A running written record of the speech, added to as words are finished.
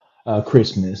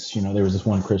Christmas. There was this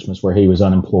one Christmas where he was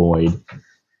unemployed.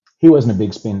 He wasn't a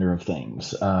big spender of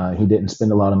things. He didn't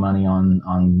spend a lot of money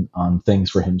on things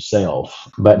for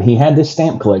himself, but he had this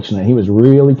stamp collection that he was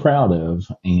really proud of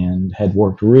and had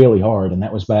worked really hard. And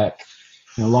that was back,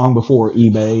 long before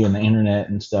eBay and the internet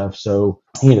and stuff. So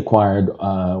he had acquired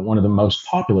one of the most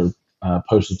popular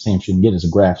postage stamps you can get is a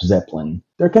Graf Zeppelin.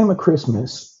 There came a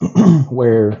Christmas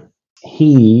where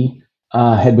he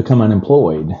had become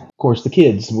unemployed. Of course, the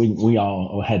kids, we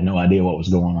all had no idea what was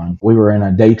going on. We were in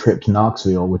a day trip to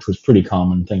Knoxville, which was a pretty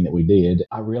common thing that we did.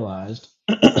 I realized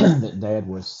that Dad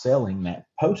was selling that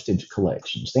postage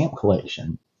collection, stamp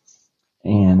collection.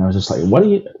 And I was just like, what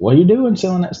are you doing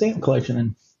selling that stamp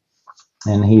collection?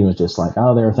 And he was just like,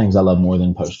 oh, there are things I love more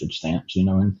than postage stamps,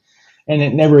 and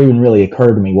it never even really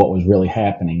occurred to me what was really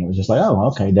happening. It was just like, oh,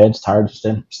 okay, Dad's tired of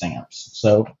stamps.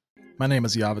 So my name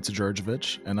is Jovica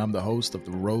Djurdjevic, and I'm the host of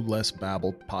the Road Less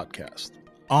Babble podcast.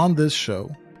 On this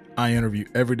show, I interview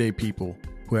everyday people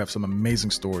who have some amazing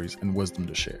stories and wisdom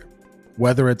to share.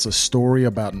 Whether it's a story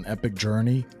about an epic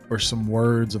journey or some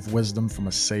words of wisdom from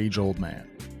a sage old man,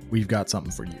 we've got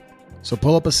something for you. So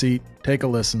pull up a seat, take a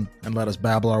listen, and let us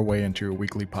babble our way into your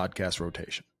weekly podcast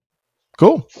rotation.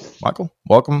 Cool. Michael,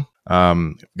 welcome.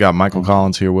 Got Michael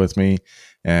Collins here with me,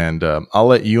 and I'll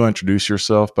let you introduce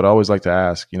yourself, but I always like to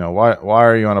ask, why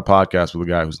are you on a podcast with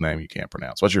a guy whose name you can't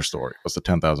pronounce? What's your story? What's the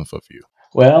 10,000 foot view?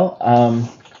 Well,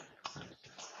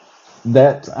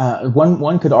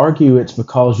 one could argue it's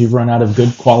because you've run out of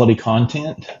good quality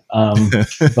content,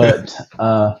 but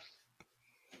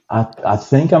I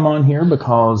think I'm on here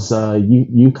because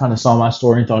you kind of saw my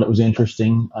story and thought it was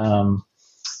interesting. I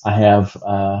have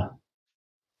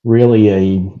really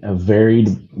a varied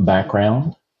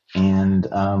background, and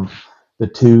the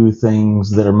two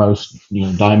things that are most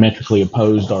diametrically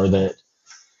opposed are that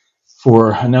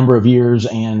for a number of years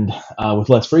and with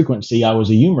less frequency, I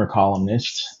was a humor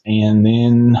columnist, and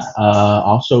then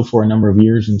also for a number of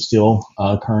years and still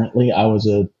currently, I was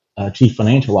a chief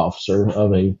financial officer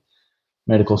of a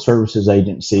medical services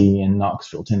agency in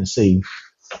Knoxville, Tennessee,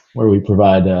 where we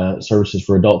provide services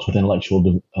for adults with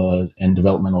intellectual and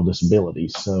developmental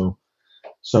disabilities. So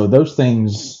those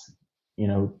things,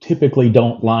 typically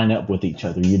don't line up with each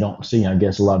other. You don't see, I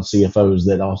guess, a lot of CFOs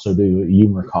that also do a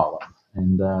humor column,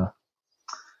 and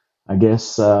I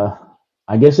guess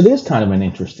it is kind of an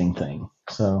interesting thing.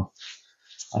 So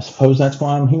I suppose that's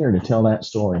why I'm here, to tell that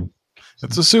story.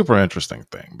 It's a super interesting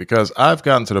thing because I've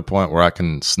gotten to the point where I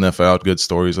can sniff out good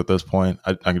stories at this point.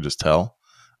 I can just tell.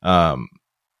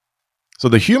 So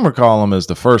the humor column is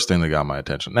the first thing that got my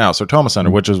attention. Now, Sertoma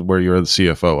Center, which is where you're the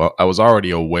CFO, I was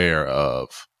already aware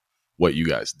of what you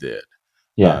guys did.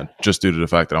 Yeah. Just due to the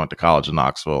fact that I went to college in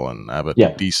Knoxville and I have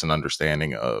a decent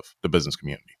understanding of the business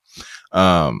community.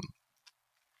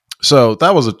 So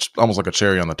that was almost like a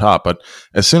cherry on the top. But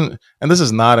as soon, and this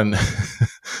is not an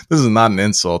this is not an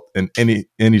insult in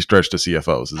any stretch to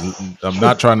CFOs. I'm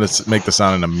not trying to make this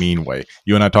sound in a mean way.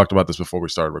 You and I talked about this before we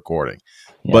started recording.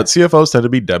 Yeah. But CFOs tend to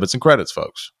be debits and credits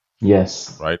folks.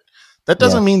 Yes. Right. That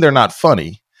doesn't mean they're not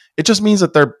funny. It just means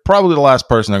that they're probably the last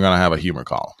person they're going to have a humor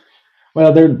column.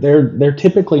 Well, they're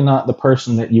typically not the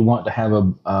person that you want to have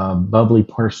a bubbly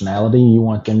personality. You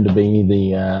want them to be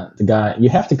the guy. You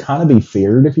have to kind of be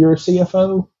feared if you're a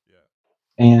CFO. Yeah.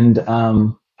 And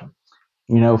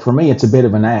for me, it's a bit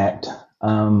of an act,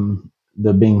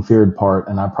 the being feared part,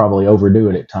 and I probably overdo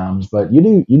it at times. But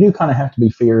you do kind of have to be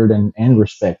feared and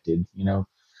respected,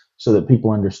 so that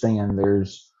people understand there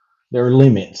are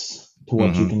limits to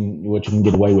what you can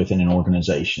get away with in an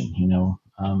organization,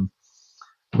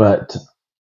 But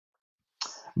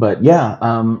yeah,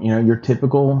 your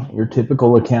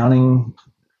typical accounting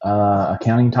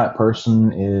type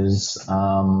person is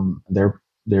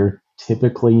they're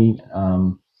typically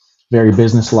very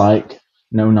businesslike,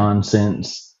 no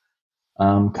nonsense,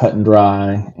 cut and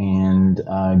dry, and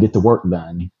get the work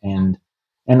done. And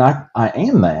I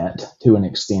am that to an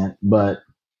extent, but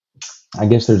I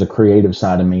guess there's a creative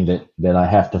side of me that I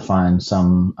have to find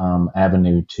some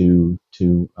avenue to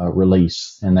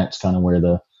release, and that's kind of where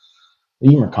the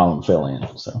humor column fell in.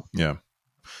 So yeah,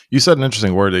 you said an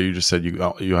interesting word that you just said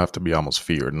you have to be almost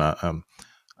feared. And I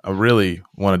really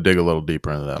want to dig a little deeper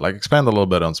into that. Like expand a little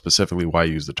bit on specifically why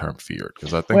you use the term feared,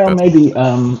 because I think maybe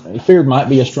feared might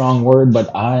be a strong word, but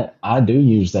I do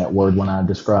use that word when I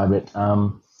describe it.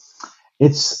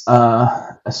 It's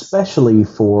especially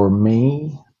for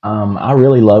me. I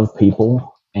really love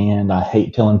people, and I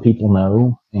hate telling people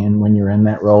no. And when you're in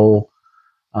that role,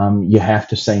 you have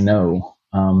to say no.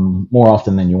 More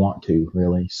often than you want to,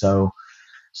 really. So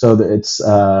it's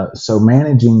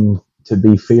managing to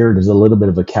be feared is a little bit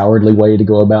of a cowardly way to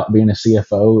go about being a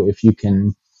CFO. If you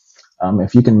can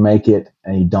make it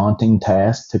a daunting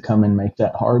task to come and make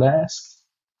that hard ask,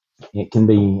 it can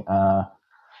be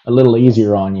a little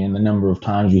easier on you in the number of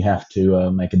times you have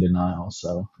to make a denial.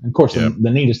 So, of course, Yeah.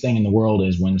 the neatest thing in the world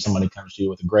is when somebody comes to you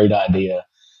with a great idea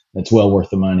that's well worth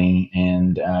the money,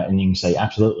 and you can say,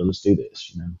 absolutely, let's do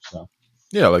this. So.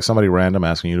 Yeah, like somebody random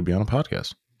asking you to be on a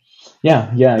podcast.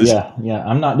 Yeah.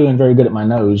 I'm not doing very good at my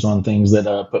nose on things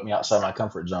that put me outside my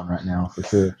comfort zone right now, for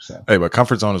sure. So. Hey, but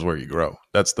comfort zone is where you grow.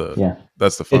 That's the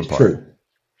fun part.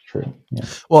 True. Yeah.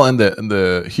 Well, and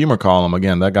the humor column,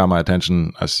 again, that got my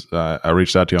attention. I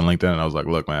reached out to you on LinkedIn and I was like,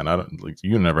 look, man,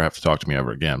 you never have to talk to me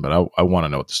ever again, but I want to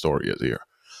know what the story is here.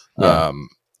 Yeah.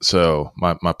 So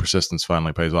my persistence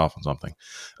finally pays off on something.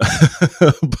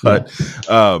 But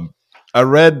I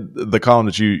read the column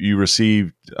that you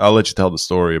received. I'll let you tell the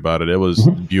story about it. It was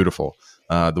beautiful.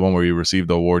 The one where you received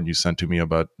the award you sent to me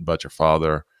about your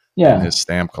father and his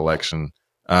stamp collection.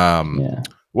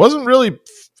 Wasn't really.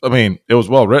 I mean, it was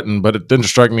well written, but it didn't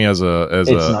strike me as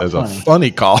a funny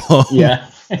column. Yeah.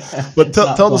 But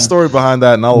tell the story behind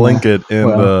that, and I'll link it in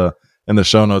the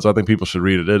show notes. I think people should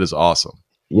read it. It is awesome.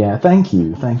 Yeah. Thank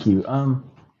you.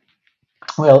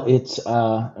 Well, it's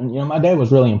my dad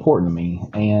was really important to me,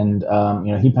 and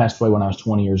he passed away when I was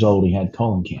 20 years old. He had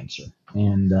colon cancer,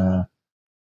 and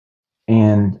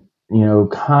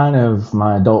kind of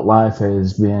my adult life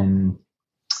has been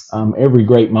every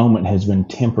great moment has been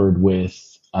tempered with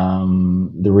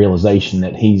the realization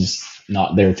that he's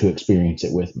not there to experience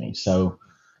it with me. So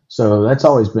that's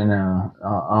always been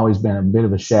a bit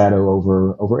of a shadow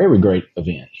over every great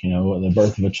event. The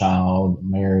birth of a child,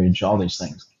 marriage, all these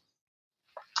things.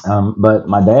 But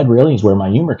my dad really is where my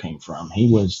humor came from.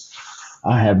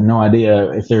 I have no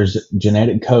idea if there's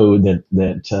genetic code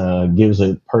that gives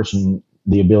a person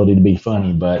the ability to be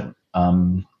funny, but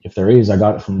if there is, I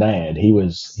got it from Dad. He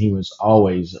was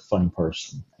always a funny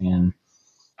person and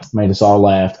made us all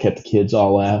laugh, kept the kids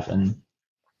all laughing,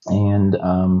 and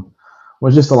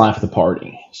was just the life of the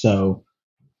party. So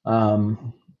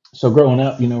growing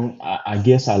up, I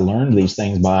guess I learned these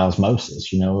things by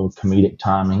osmosis, comedic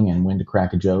timing and when to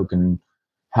crack a joke and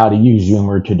how to use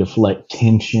humor to deflect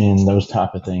tension, those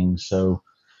type of things. So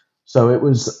it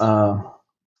was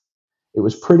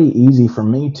pretty easy for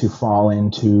me to fall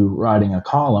into writing a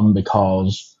column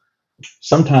because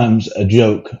sometimes a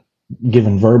joke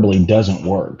given verbally doesn't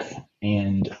work.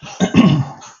 And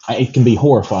it can be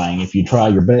horrifying if you try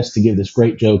your best to give this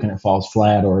great joke and it falls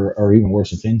flat or even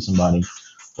worse, offend somebody.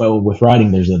 Well, with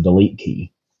writing, there's a delete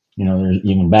key. You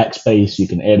can backspace, you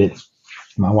can edit.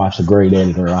 My wife's a great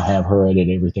editor. I have her edit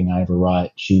everything I ever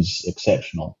write. She's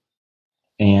exceptional.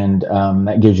 And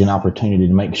that gives you an opportunity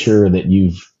to make sure that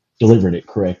you've delivered it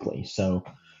correctly. So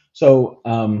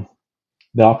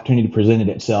the opportunity presented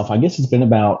itself. I guess it's been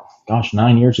about,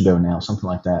 9 years ago now, something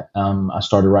like that. I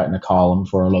started writing a column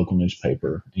for our local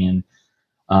newspaper. And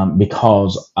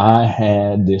because I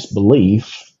had this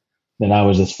belief that I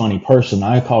was this funny person,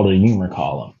 I called it a humor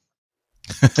column.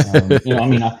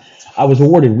 I was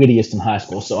awarded wittiest in high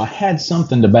school, so I had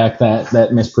something to back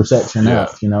that misperception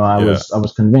up. I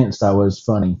was convinced I was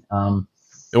funny.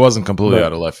 It wasn't completely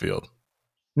out of left field.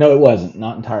 No, it wasn't,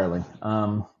 not entirely.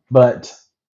 But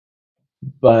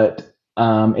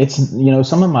it's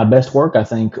some of my best work I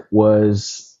think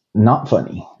was not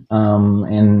funny.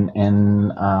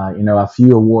 A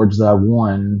few awards that I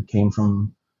won came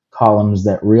from columns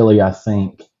that really I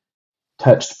think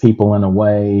touched people in a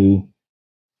way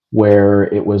where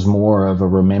it was more of a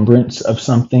remembrance of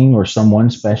something or someone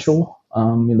special.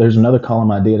 There's another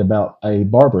column I did about a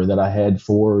barber that I had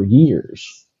for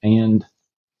years, and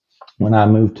when I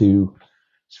moved to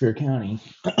Sevier County,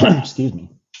 excuse me.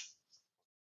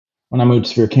 When I moved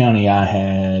to Sevier County,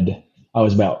 I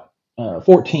was about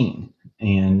 14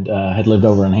 and had lived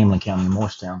over in Hamlin County in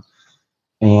Morristown.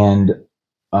 And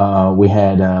we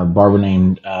had a barber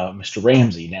named Mr.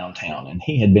 Ramsey downtown, and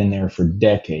he had been there for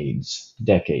decades.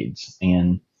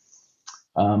 And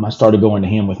I started going to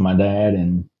him with my dad,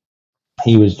 and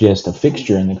he was just a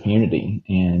fixture in the community.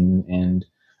 And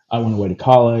I went away to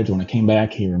college. When I came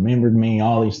back, he remembered me,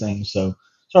 all these things. So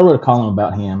I wrote a column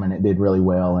about him, and it did really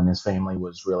well, and his family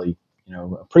was really,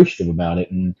 appreciative about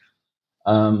it. And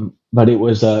but it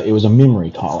was a memory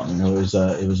column. It was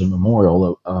a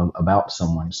memorial about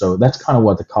someone. So that's kind of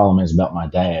what the column is about my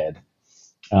dad.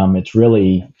 It's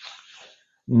really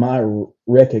my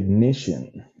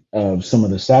recognition of some of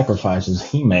the sacrifices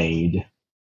he made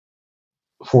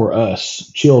for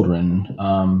us children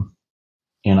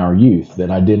in our youth that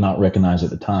I did not recognize at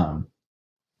the time.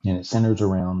 And it centers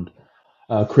around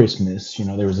Christmas.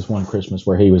 There was this one Christmas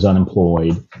where he was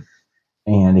unemployed,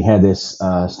 and he had this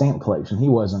stamp collection. He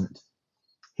wasn't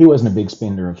a big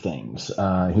spender of things.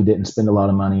 He didn't spend a lot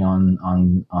of money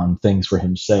on things for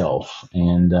himself,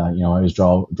 and I always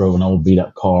drove an old beat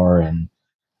up car, and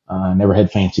never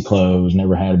had fancy clothes,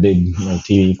 never had a big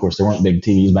TV. Of course, there weren't big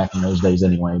TVs back in those days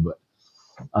anyway,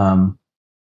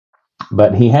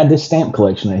 but he had this stamp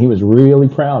collection that he was really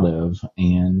proud of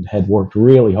and had worked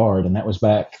really hard, and that was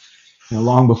back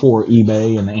long before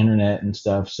eBay and the internet and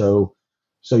stuff. So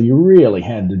you really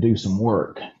had to do some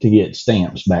work to get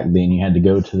stamps back then. You had to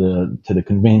go to the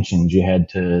conventions. You had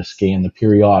to scan the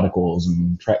periodicals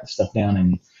and track the stuff down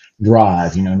and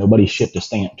drive. Nobody shipped a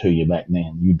stamp to you back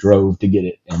then. You drove to get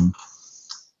it,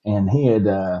 and he had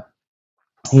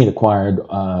acquired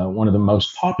one of the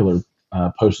most popular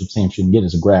postage stamps you can get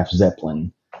is a Graf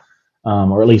Zeppelin,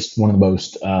 or at least one of the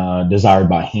most desired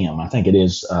by him. I think it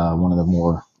is one of the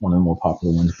more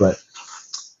popular ones, but.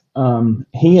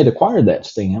 He had acquired that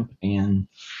stamp, and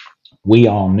we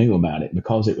all knew about it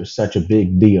because it was such a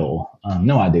big deal.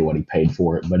 No idea what he paid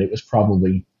for it, but it was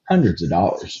probably hundreds of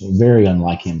dollars. So very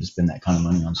unlike him to spend that kind of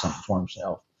money on something for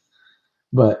himself.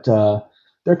 But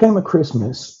there came a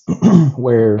Christmas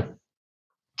where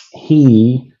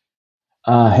he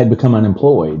had become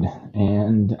unemployed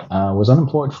and was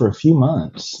unemployed for a few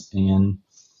months. And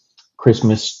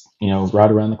Christmas, right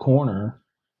around the corner.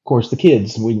 Of course, the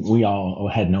kids, we all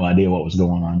had no idea what was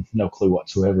going on, no clue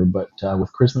whatsoever. But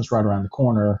with Christmas right around the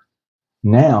corner,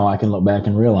 now I can look back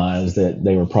and realize that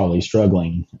they were probably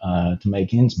struggling to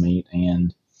make ends meet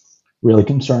and really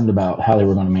concerned about how they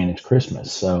were going to manage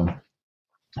Christmas. So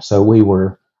we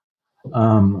were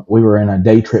in a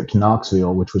day trip to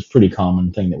Knoxville, which was a pretty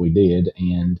common thing that we did,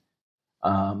 and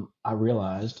I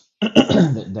realized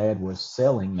that Dad was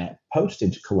selling that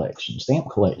postage collection, stamp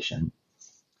collection.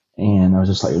 And I was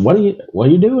just like, what are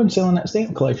you doing selling that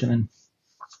stamp collection?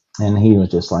 And he was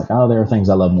just like, oh, there are things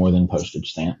I love more than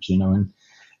postage stamps, and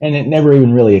it never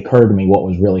even really occurred to me what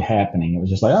was really happening. It was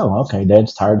just like, oh, okay,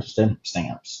 Dad's tired of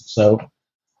stamps. So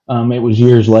it was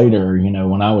years later,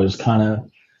 when I was kind of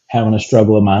having a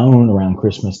struggle of my own around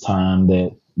Christmas time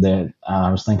that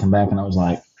I was thinking back and I was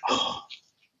like, oh,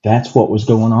 that's what was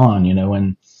going on,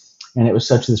 and it was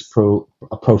such a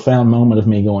profound moment of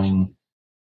me going,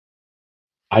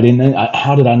 how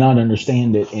did I not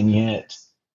understand it? And yet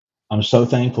I'm so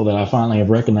thankful that I finally have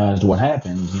recognized what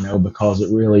happened, because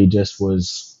it really just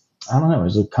was, I don't know, it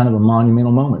was a kind of a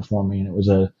monumental moment for me. And it was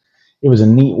a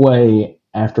neat way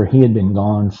after he had been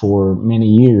gone for many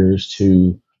years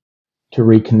to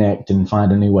reconnect and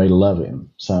find a new way to love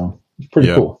him. So it's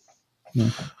pretty cool. Yeah.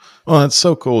 Well, it's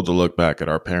so cool to look back at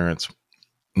our parents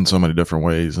in so many different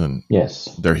ways and yes,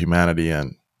 their humanity.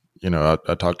 And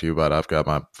I talked to you about, I've got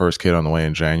my first kid on the way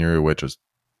in January, which is,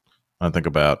 I think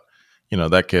about,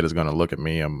 that kid is going to look at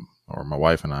me or my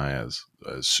wife and I as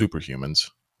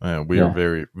superhumans. And we are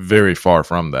very, very far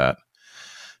from that.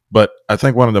 But I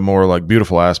think one of the more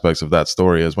beautiful aspects of that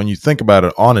story is when you think about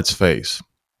it on its face,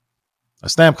 a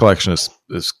stamp collection is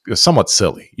somewhat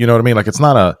silly. You know what I mean? It's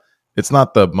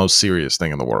not the most serious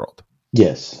thing in the world.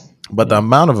 Yes. But the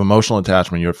amount of emotional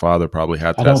attachment your father probably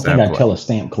had to I that don't stamp think I'd tell a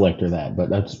stamp collector that, but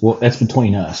that's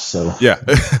between us. So yeah,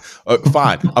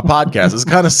 fine. A podcast is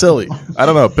kind of silly. I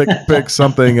don't know. Pick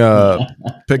something.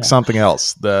 Pick something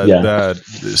else. The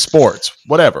sports,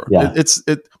 whatever. Yeah. It's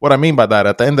what I mean by that.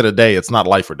 At the end of the day, it's not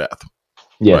life or death.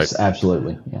 Yes, right?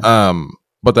 absolutely. Yeah.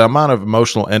 But the amount of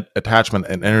emotional attachment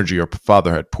and energy your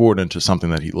father had poured into something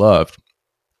that he loved,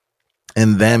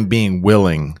 and then being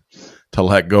willing to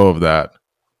let go of that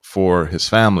for his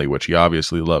family, which he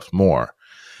obviously loved more.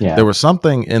 Yeah. There was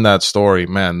something in that story,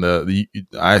 man.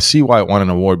 I see why it won an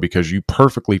award, because you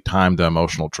perfectly timed the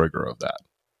emotional trigger of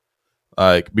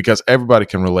that. Because everybody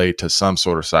can relate to some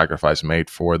sort of sacrifice made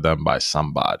for them by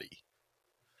somebody.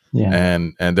 Yeah.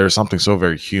 And there's something so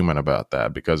very human about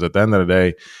that, because at the end of the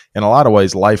day, in a lot of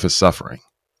ways, life is suffering.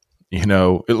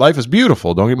 Life is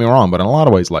beautiful, don't get me wrong, but in a lot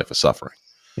of ways, life is suffering.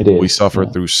 It is. We suffer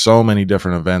through so many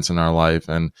different events in our life,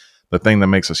 and the thing that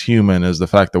makes us human is the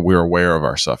fact that we're aware of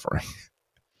our suffering.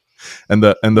 and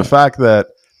the fact that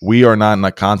we are not in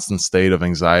a constant state of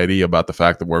anxiety about the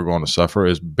fact that we're going to suffer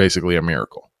is basically a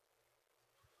miracle.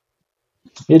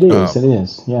 It is. It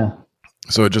is. Yeah.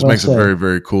 So it just makes it very,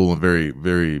 very cool and very,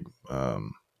 very,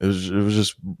 it was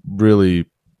just really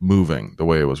moving the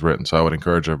way it was written. So I would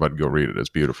encourage everybody to go read it. It's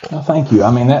beautiful. Oh, thank you.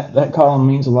 I mean, that column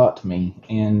means a lot to me.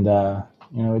 And,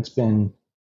 it's been,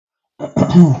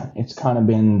 it's kind of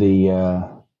been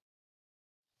the,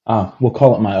 we'll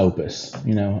call it my opus.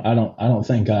 I don't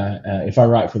think if I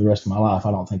write for the rest of my life,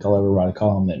 I don't think I'll ever write a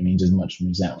column that means as much to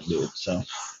me as that one did. So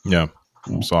yeah.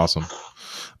 It's awesome.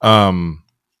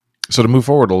 So to move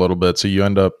forward a little bit, so you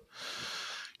end up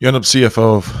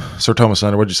CFO of Sertoma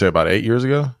Center. What did you say, about 8 years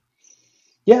ago?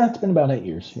 Yeah, it's been about 8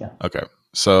 years. Yeah. Okay.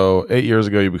 So 8 years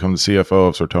ago, you become the CFO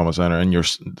of Sertoma Center, and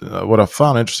what I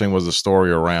found interesting was the story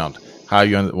around how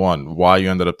you why you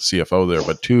ended up the CFO there,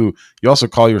 but two, you also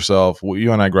call yourself.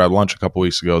 You and I grabbed lunch a couple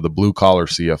weeks ago, the blue collar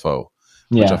CFO,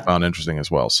 which I found interesting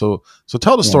as well. So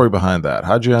tell the story behind that.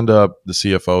 How'd you end up the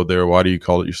CFO there? Why do you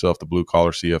call it yourself the blue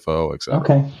collar CFO, et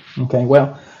cetera? Okay.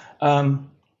 Well,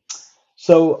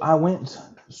 so I went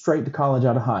straight to college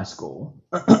out of high school.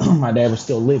 My dad was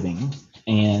still living,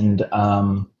 and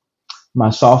my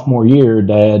sophomore year,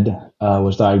 Dad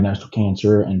was diagnosed with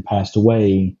cancer and passed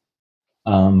away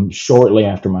shortly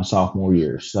after my sophomore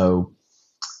year. So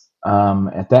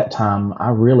at that time,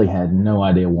 I really had no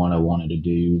idea what I wanted to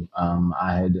do.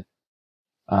 I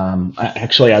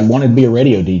wanted to be a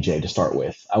radio DJ to start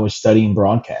with. I was studying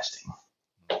broadcasting,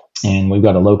 and we've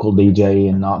got a local DJ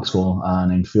in Knoxville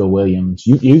named Phil Williams.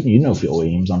 You know Phil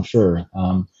Williams, I'm sure.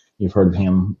 You've heard of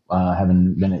him,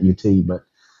 having been at UT,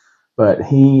 but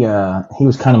he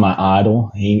was kind of my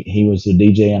idol. He was a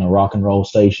DJ on a rock and roll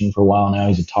station for a while now.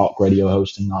 He's a talk radio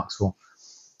host in Knoxville,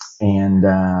 and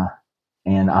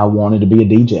I wanted to be a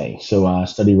DJ, so I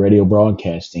studied radio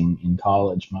broadcasting in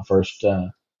college, my first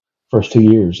 2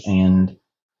 years, and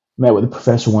met with a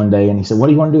professor one day, and he said, "What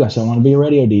do you want to do?" I said, "I want to be a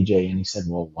radio DJ." And he said,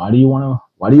 "Well, why do you want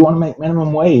to make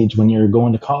minimum wage when you're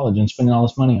going to college and spending all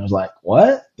this money?" I was like,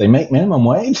 "What? They make minimum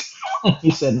wage?" He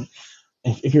said,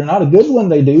 if you're not a good one,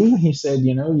 they do. He said,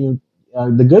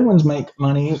 the good ones make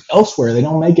money elsewhere. They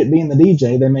don't make it being the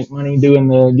DJ. They make money doing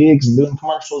the gigs and doing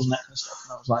commercials and that kind of stuff.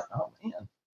 And I was like, oh man.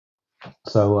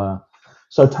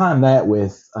 So time that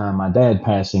with my dad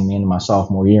passing the end of my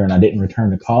sophomore year, and I didn't return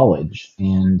to college,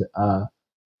 and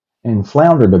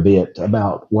floundered a bit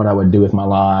about what I would do with my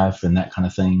life and that kind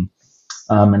of thing.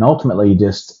 And ultimately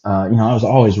just, I was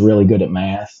always really good at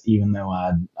math, even though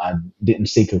I didn't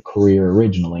seek a career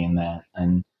originally in that.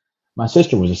 And my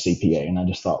sister was a CPA, and I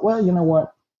just thought, well, you know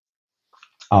what?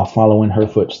 I'll follow in her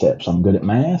footsteps. I'm good at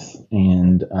math,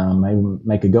 and maybe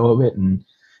make a go of it. And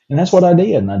that's what I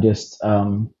did. And I just,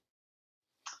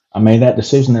 I made that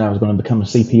decision that I was going to become a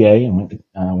CPA,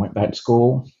 and went back to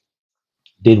school,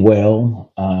 did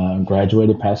well,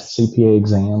 graduated, passed the CPA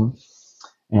exam,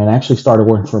 and actually started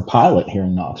working for Pilot here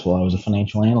in Knoxville. I was a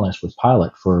financial analyst with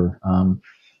Pilot for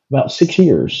about 6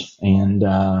 years, and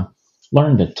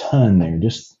learned a ton there.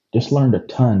 Just learned a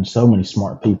ton. So many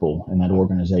smart people in that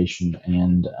organization,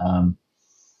 and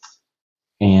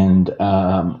in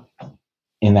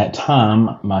that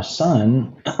time, my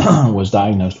son was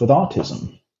diagnosed with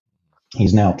autism.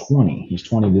 He's now 20. He's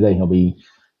 20 today. He'll be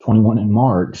 21 in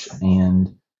March,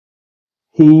 and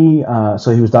he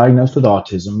was diagnosed with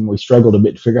autism. We struggled a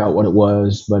bit to figure out what it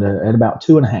was, but at about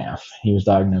 2.5, he was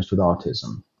diagnosed with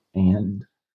autism. And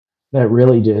that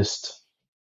really just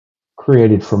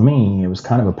created for me, it was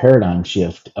kind of a paradigm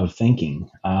shift of thinking.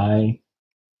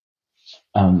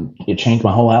 It changed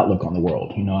my whole outlook on the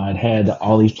world. I'd had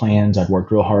all these plans. I'd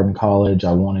worked real hard in college.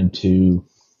 I wanted to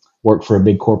work for a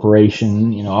big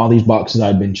corporation, all these boxes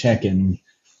I'd been checking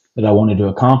that I wanted to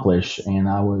accomplish. And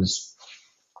I was,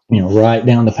 right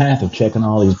down the path of checking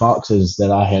all these boxes that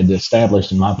I had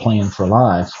established in my plan for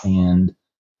life. And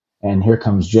here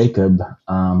comes Jacob,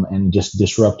 and just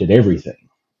disrupted everything.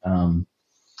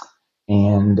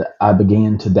 And I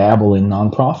began to dabble in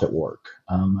nonprofit work.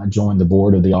 I joined the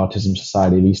board of the Autism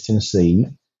Society of East Tennessee,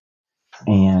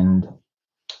 and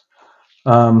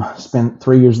spent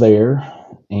 3 years there,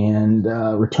 and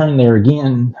returned there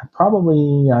again,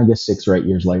 probably, I guess, 6 or 8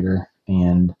 years later,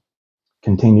 and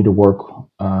continue to work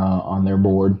on their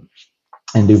board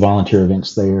and do volunteer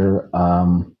events there.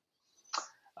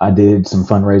 I did some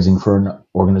fundraising for an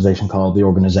organization called the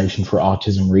Organization for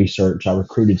Autism Research. I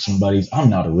recruited some buddies. I'm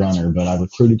not a runner, but I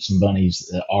recruited some buddies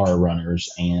that are runners,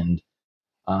 and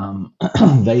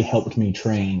they helped me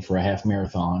train for a half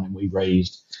marathon, and we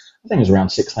raised, I think it was around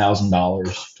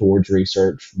 $6,000 towards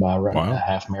research by running a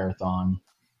half marathon.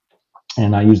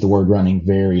 And I use the word running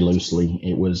very loosely.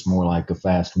 It was more like a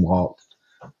fast walk.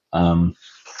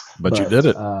 But you did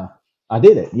it. I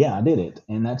did it. Yeah, I did it.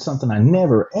 And that's something I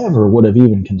never, ever would have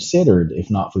even considered if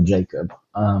not for Jacob.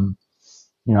 I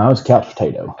was a couch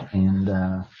potato.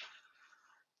 And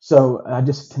so I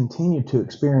just continued to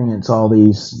experience all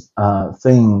these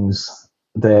things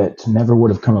that never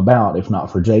would have come about if not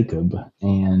for Jacob,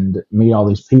 and meet all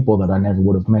these people that I never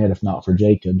would have met if not for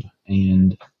Jacob.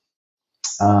 And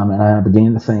I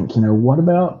began to think, what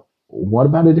about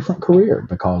a different career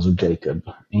because of Jacob?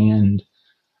 And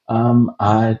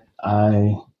I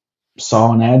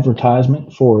saw an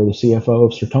advertisement for the CFO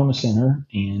of Sertoma Center,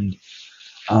 and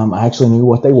I actually knew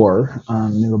what they were,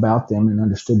 knew about them, and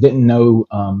understood. Didn't know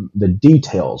the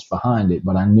details behind it,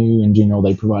 but I knew in general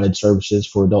they provided services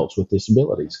for adults with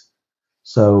disabilities.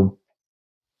 So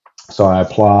I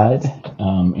applied,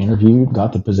 interviewed,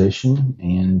 got the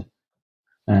position,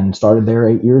 and started there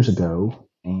 8 years ago.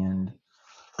 And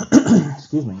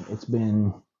excuse me,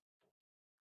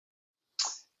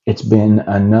 it's been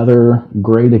another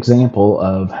great example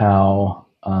of how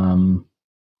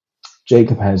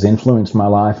Jacob has influenced my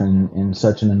life in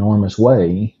such an enormous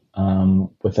way,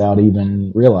 without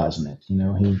even realizing it.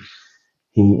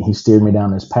 He steered me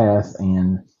down this path,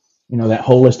 and that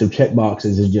whole list of check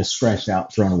boxes is just scratched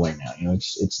out, thrown away now.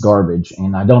 It's garbage,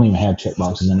 and I don't even have check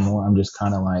boxes anymore. I'm just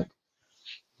kind of like,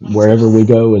 wherever we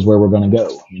go is where we're going to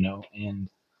go. And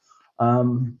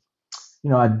um,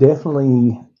 I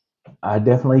definitely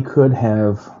could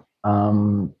have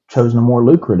chosen a more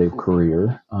lucrative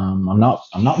career. I'm not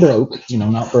broke,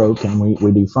 not broke, and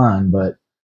we do fine, but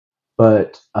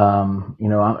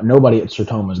nobody at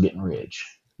Sertoma is getting rich.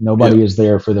 Nobody is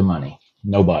there for the money.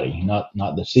 Nobody, not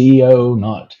the CEO,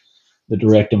 not the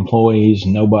direct employees.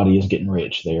 Nobody is getting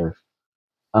rich there.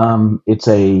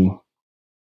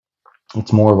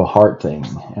 It's more of a heart thing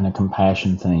and a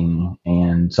compassion thing,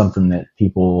 and something that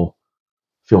people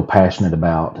feel passionate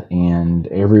about. And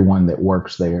everyone that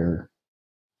works there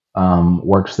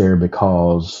because,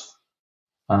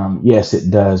 yes,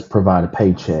 it does provide a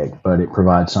paycheck, but it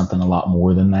provides something a lot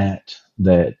more than that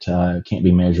can't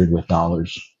be measured with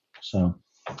dollars. So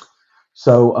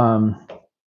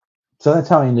that's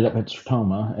how I ended up at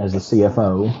Sertoma as a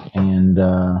CFO, and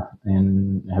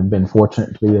have been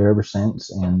fortunate to be there ever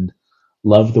since, and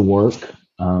love the work.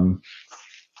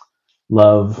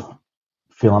 Love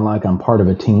feeling like I'm part of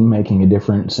a team making a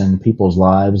difference in people's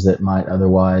lives that might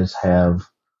otherwise have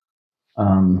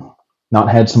not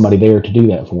had somebody there to do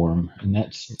that for them. And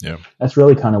that's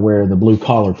really kind of where the blue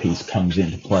collar piece comes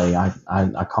into play.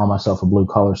 I call myself a blue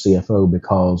collar CFO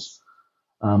because,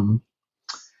 and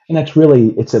that's really,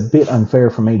 it's a bit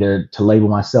unfair for me to label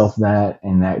myself that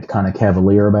and that kind of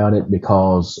cavalier about it,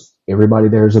 because everybody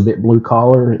there is a bit blue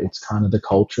collar. It's kind of the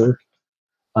culture.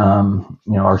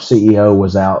 Our CEO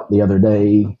was out the other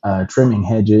day trimming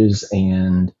hedges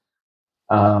and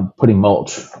putting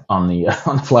mulch on the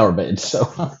flower beds. So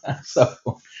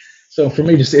for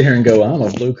me to sit here and go, I'm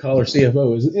a blue collar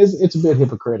CFO is it's a bit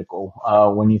hypocritical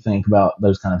when you think about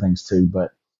those kind of things too.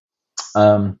 But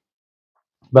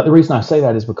the reason I say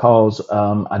that is because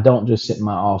I don't just sit in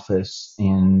my office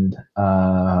and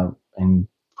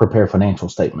prepare financial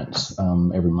statements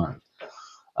every month.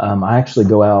 I actually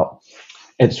go out.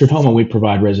 At Sertoma, we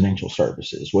provide residential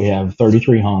services. We have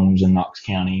 33 homes in Knox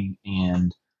County,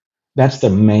 and that's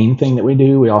the main thing that we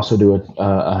do. We also do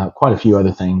quite a few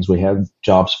other things. We have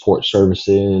job support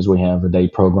services. We have a day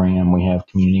program. We have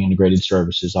community integrated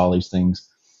services, all these things.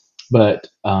 But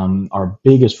our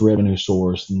biggest revenue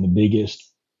source and the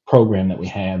biggest program that we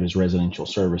have is residential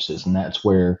services. And that's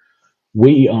where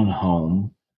we own a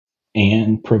home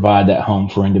and provide that home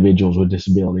for individuals with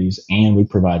disabilities. And we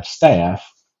provide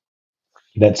staff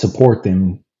that support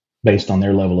them based on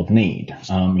their level of need.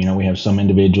 We have some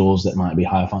individuals that might be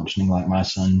high functioning, like my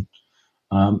son,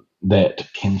 that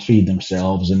can feed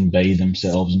themselves and bathe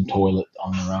themselves and toilet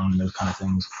on their own and those kind of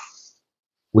things.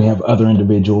 We have other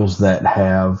individuals that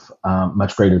have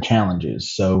much greater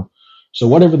challenges. So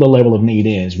whatever the level of need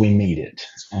is, we meet it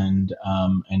and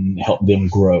help them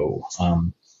grow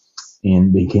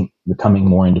in becoming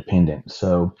more independent.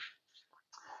 So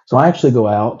I actually go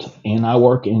out and I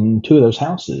work in two of those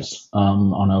houses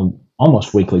on a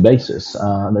almost weekly basis.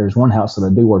 There's one house that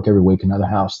I do work every week, another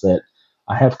house that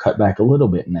I have cut back a little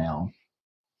bit now.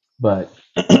 But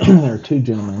there are two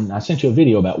gentlemen. I sent you a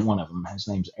video about one of them. His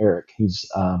name's Eric. He's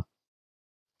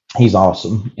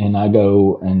awesome. And I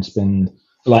go and spend,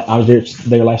 like, I was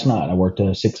there last night. I worked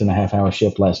a 6.5 hour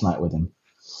shift last night with him.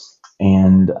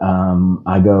 And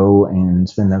I go and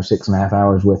spend those 6.5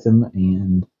 hours with him,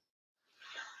 and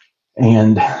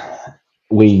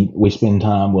we spend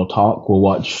time. We'll talk. We'll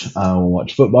watch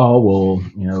football. We'll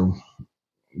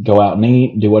go out and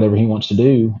eat, do whatever he wants to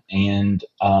do, and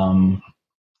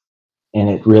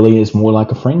it really is more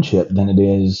like a friendship than it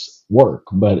is work.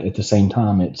 But at the same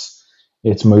time, it's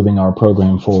moving our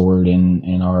program forward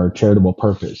in our charitable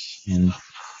purpose, and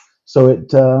so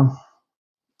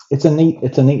it's a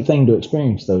neat thing to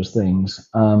experience those things.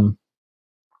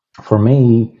 For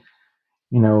me,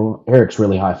 Eric's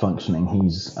really high functioning.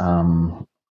 He's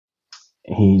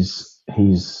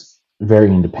very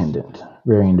independent,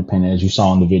 very independent. As you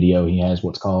saw in the video, he has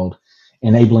what's called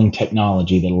enabling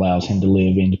technology that allows him to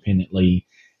live independently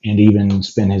and even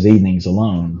spend his evenings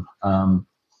alone.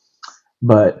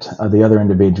 But the other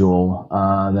individual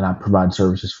that I provide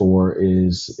services for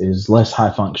is less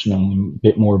high functioning, a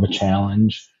bit more of a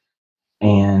challenge,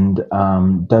 and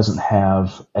doesn't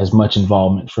have as much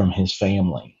involvement from his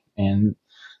family. And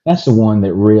that's the one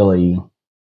that really,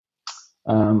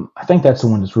 I think that's the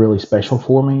one that's really special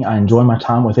for me. I enjoy my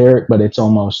time with Eric, but it's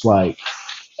almost like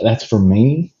that's for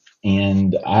me,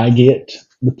 and I get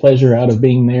the pleasure out of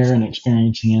being there and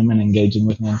experiencing him and engaging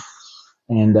with him.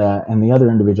 And the other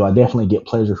individual, I definitely get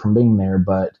pleasure from being there,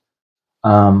 but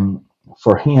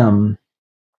for him,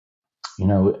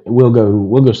 we'll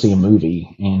go see a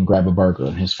movie and grab a burger,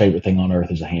 and his favorite thing on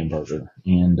earth is a hamburger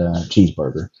and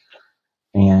cheeseburger.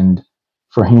 And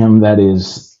for him, that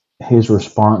is his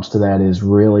response to that is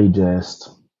really just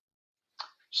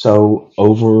so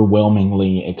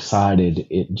overwhelmingly excited.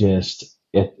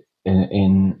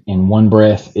 In one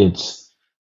breath, it's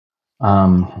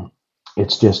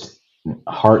just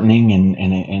heartening and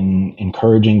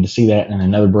encouraging to see that. And in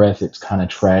another breath, it's kind of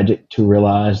tragic to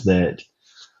realize that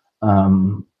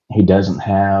he doesn't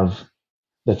have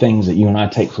the things that you and I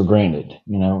take for granted,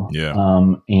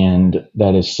 Yeah. And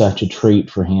that is such a treat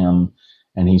for him,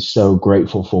 and he's so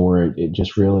grateful for it. It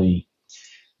just really,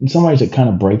 in some ways, it kind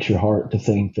of breaks your heart to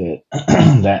think that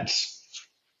that's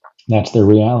their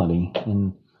reality.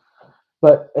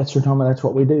 But at Sertoma, that's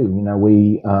what we do.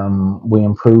 We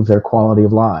improve their quality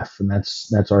of life, and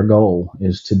that's our goal,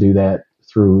 is to do that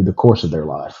through the course of their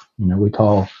life. We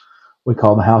call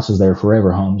the houses their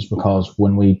forever homes, because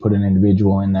when we put an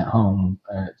individual in that home,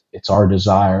 it's our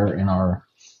desire, and our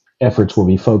efforts will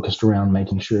be focused around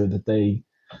making sure that they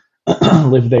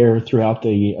live there throughout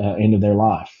the end of their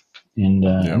life. And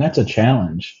that's a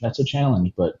challenge. That's a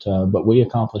challenge, but we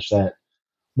accomplish that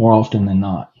more often than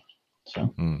not.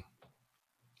 So.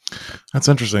 That's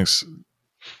interesting.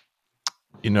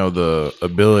 The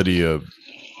ability of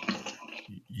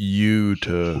you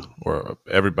to, or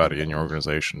everybody in your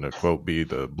organization to, quote, be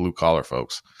the blue collar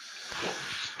folks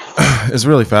is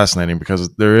really fascinating, because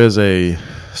there is a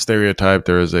stereotype,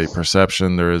 there is a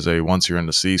perception, there is a, once you're in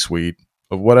the C-suite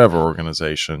of whatever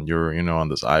organization, you're, on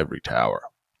this ivory tower.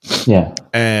 Yeah.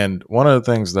 And one of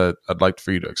the things that I'd like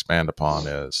for you to expand upon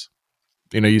is,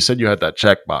 you said you had that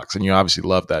checkbox, and you obviously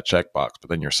loved that checkbox, but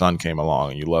then your son came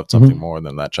along and you loved something more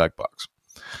than that checkbox.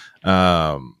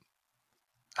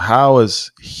 How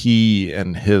has he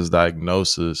and his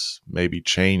diagnosis maybe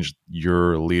changed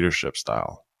your leadership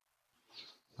style?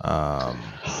 Or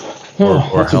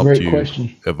helped you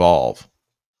question. Evolve?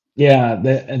 Yeah,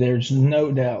 there's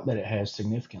no doubt that it has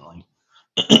significantly.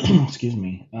 Excuse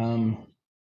me.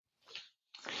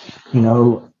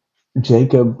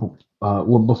 Jacob,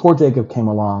 before Jacob came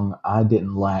along, I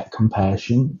didn't lack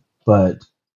compassion, but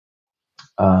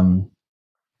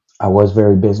I was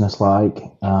very businesslike.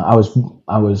 I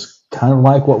was kind of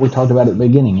like what we talked about at the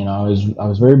beginning. I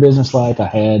was very businesslike. I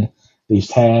had these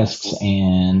tasks,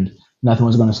 and nothing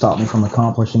was going to stop me from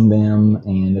accomplishing them.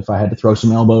 And if I had to throw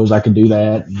some elbows, I could do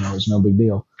that. It was no big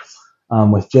deal.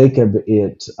 With Jacob,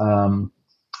 it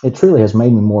truly has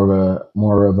made me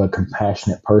more of a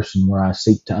compassionate person, where I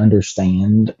seek to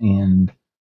understand and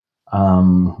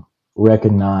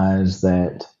recognize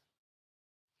that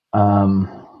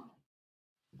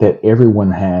that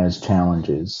everyone has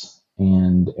challenges,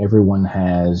 and everyone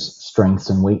has strengths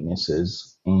and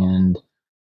weaknesses, and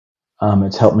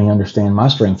it's helped me understand my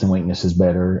strengths and weaknesses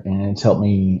better, and it's helped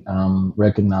me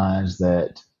recognize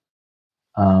that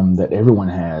everyone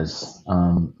has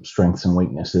strengths and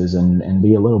weaknesses, and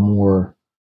be a little more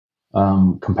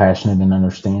compassionate and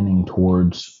understanding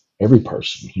towards every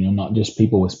person, not just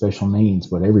people with special needs,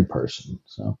 but every person.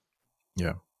 So,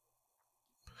 yeah,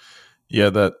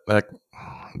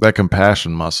 that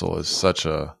compassion muscle is such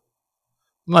a,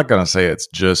 I'm not going to say it's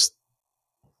just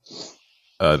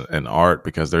an art,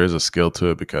 because there is a skill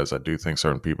to it, because I do think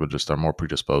certain people just are more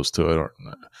predisposed to it.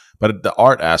 But the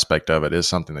art aspect of it is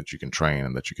something that you can train,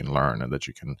 and that you can learn, and that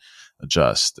you can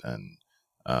adjust. And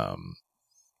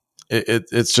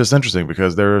it's just interesting,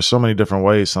 because there are so many different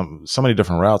ways, so many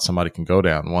different routes somebody can go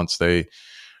down once they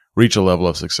reach a level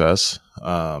of success,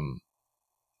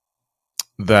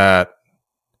 that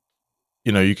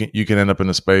you can end up in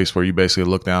a space where you basically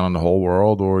look down on the whole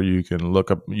world, or you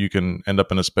can end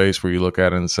up in a space where you look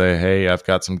at it and say, hey, I've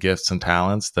got some gifts and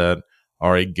talents that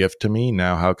are a gift to me.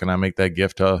 Now, how can I make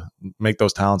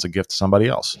those talents a gift to somebody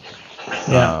else?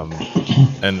 Yeah.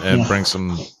 And bring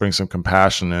some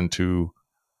compassion into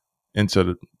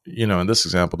the, in this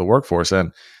example, the workforce.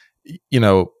 And,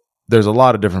 there's a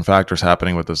lot of different factors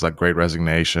happening with this, like Great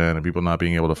Resignation and people not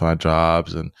being able to find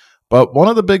jobs. But one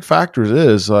of the big factors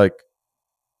is like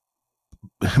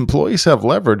employees have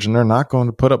leverage, and they're not going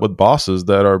to put up with bosses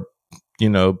that are,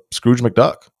 Scrooge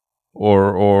McDuck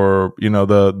or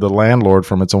the landlord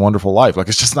from It's a Wonderful Life. Like,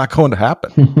 it's just not going to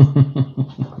happen.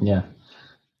 Yeah,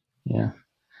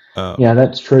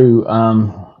 that's true.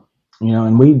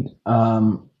 And we,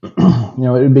 it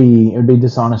would be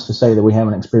dishonest to say that we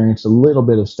haven't experienced a little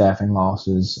bit of staffing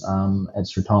losses at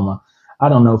Sertoma. I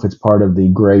don't know if it's part of the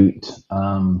great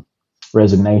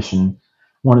resignation.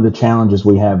 One of the challenges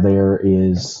we have there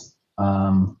is,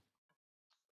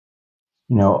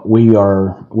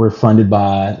 we're funded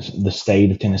by the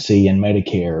state of Tennessee and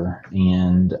Medicare,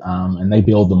 and they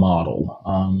build the model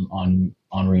on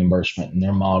reimbursement. And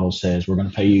their model says we're going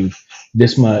to pay you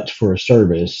this much for a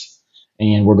service,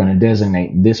 and we're going to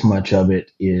designate this much of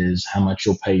it is how much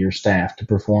you'll pay your staff to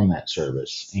perform that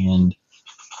service.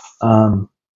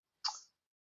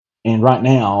 And right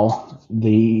now,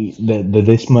 the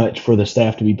this much for the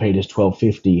staff to be paid is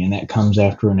 $12.50, and that comes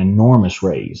after an enormous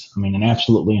raise. I mean, an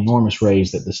absolutely enormous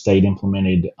raise that the state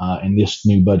implemented in this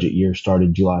new budget year,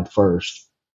 started July 1st.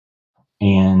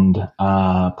 And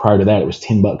prior to that, it was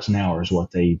 $10 an hour is what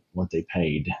they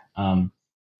paid.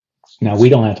 Now we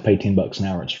don't have to pay $10 an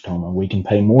hour at Sertoma. We can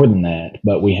pay more than that,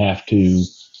 but we have to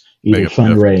either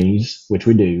fundraise, which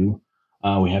we do.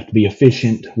 We have to be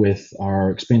efficient with our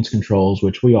expense controls,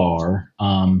 which we are,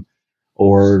 and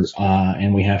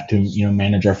we have to,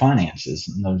 manage our finances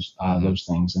and those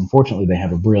things. And fortunately, they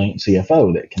have a brilliant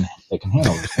CFO that can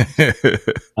handle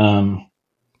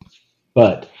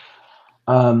it.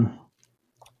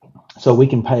 So we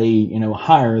can pay,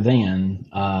 higher than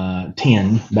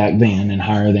 10 back then and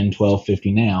higher than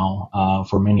 $12.50 now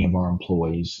for many of our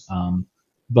employees.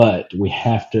 But we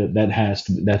have to.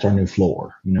 That's our new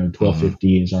floor.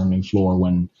 $12.50 is our new floor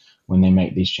when they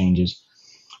make these changes.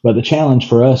 But the challenge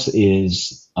for us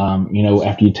is,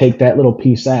 after you take that little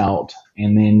piece out,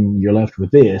 and then you're left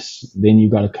with this, then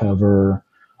you've got to cover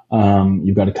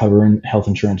health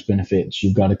insurance benefits.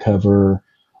 You've got to cover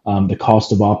the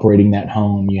cost of operating that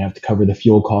home. You have to cover the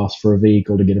fuel costs for a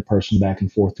vehicle to get a person back and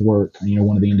forth to work.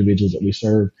 One of the individuals that we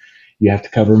serve. You have to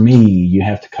cover me. You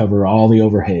have to cover all the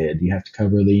overhead. You have to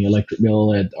cover the electric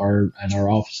bill at our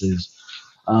offices.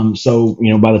 So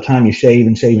by the time you shave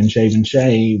and shave and shave and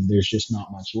shave, there's just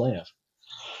not much left.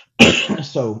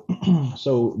 So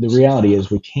the reality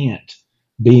is we can't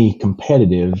be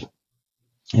competitive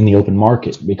in the open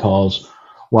market, because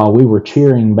while we were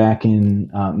cheering back in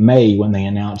May when they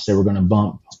announced they were going to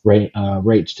bump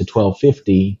rates to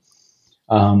 $12.50.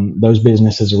 Those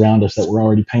businesses around us that were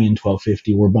already paying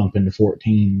 $12.50 were bumping to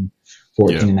 $14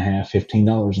 and a half,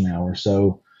 $15 an hour.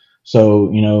 So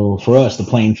for us, the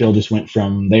playing field just went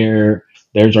from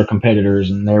there's our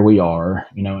competitors, and there we are,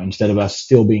 instead of us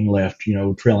still being left,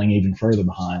 trailing even further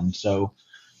behind. So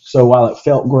while it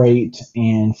felt great,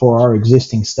 and for our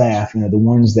existing staff, the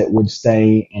ones that would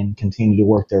stay and continue to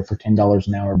work there for $10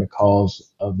 an hour because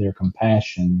of their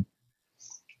compassion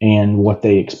and what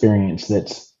they experience,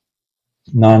 that's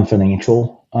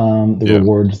non-financial,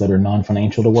 rewards that are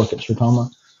non-financial to work at Sertoma.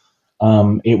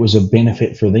 It was a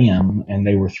benefit for them, and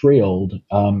they were thrilled.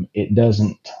 It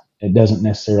doesn't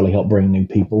necessarily help bring new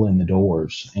people in the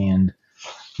doors. And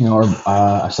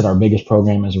I said our biggest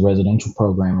program is a residential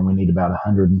program, and we need about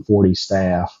 140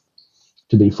 staff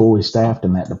to be fully staffed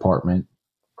in that department.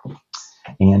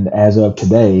 And as of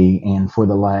today, and for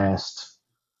the last,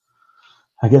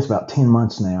 I guess, about 10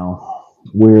 months now,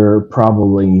 we're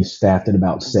probably staffed at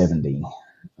about 70.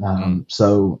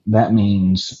 So that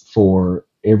means for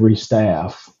every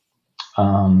staff,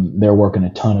 they're working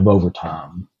a ton of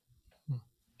overtime.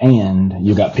 And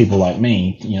you got people like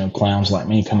me, clowns like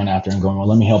me coming out there and going, well,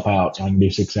 let me help out. I can do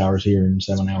 6 hours here and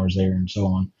 7 hours there and so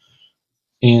on.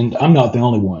 And I'm not the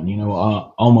only one.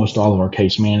 Almost all of our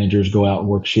case managers go out and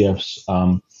work shifts.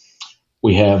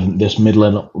 We have this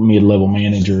mid-level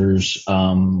managers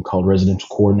called residential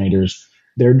coordinators.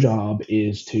 Their job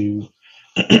is to,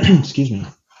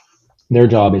 their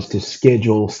job is to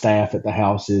schedule staff at the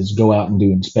houses, go out and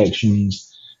do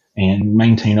inspections, and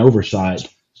maintain oversight.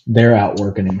 They're out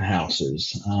working in the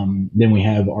houses. Then we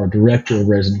have our director of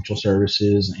residential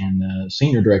services and the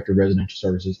senior director of residential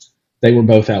services. They were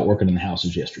both out working in the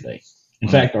houses yesterday. In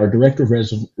fact, our director of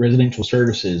residential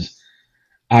services,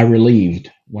 I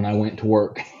relieved when I went to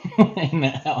work in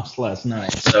that house last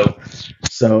night.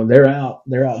 So they're out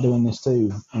doing this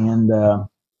too. And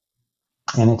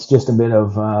it's just a bit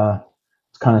of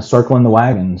kind of circling the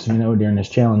wagons, during this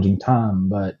challenging time.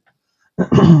 But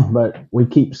we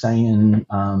keep saying,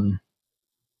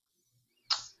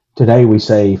 today we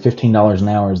say $15 an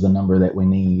hour is the number that we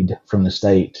need from the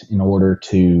state in order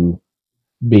to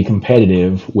be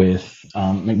competitive with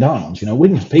McDonald's. We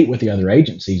can compete with the other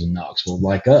agencies in Knoxville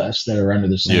like us that are under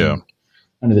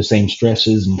the same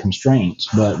stresses and constraints,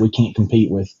 but we can't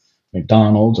compete with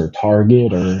McDonald's or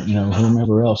Target or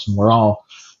whomever else. And we're all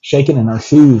shaking in our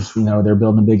shoes. They're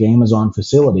building a big Amazon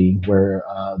facility where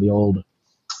the old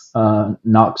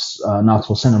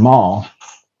Knoxville Center Mall,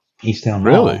 Easttown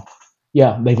Really? Mall.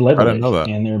 Yeah, they've I leveled didn't it, know that.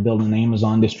 and they're building an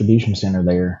Amazon distribution center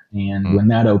there. And when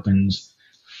that opens,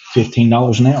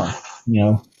 $15 an hour,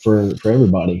 for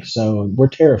everybody. So we're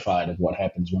terrified of what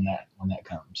happens when that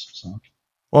comes. So.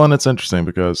 Well, and it's interesting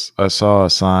because I saw a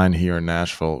sign here in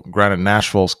Nashville. Granted,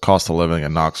 Nashville's cost of living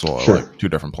and Knoxville are like two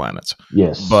different planets.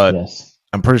 Yes, but yes.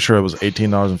 I'm pretty sure it was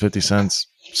 $18.50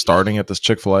 starting at this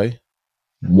Chick-fil-A.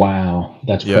 Wow,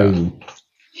 that's crazy.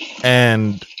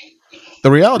 And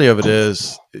the reality of it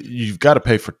is you've got to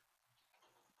pay for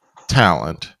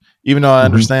talent, even though I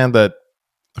understand that,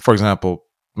 for example,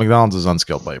 McDonald's is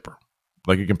unskilled labor.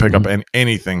 Like you can pick up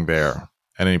anything there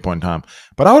at any point in time.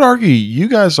 But I would argue you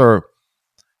guys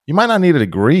you might not need a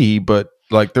degree, but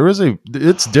like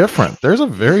it's different. There's a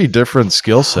very different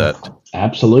skill set.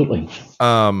 Absolutely.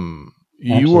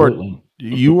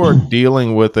 You are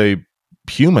dealing with a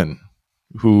human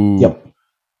who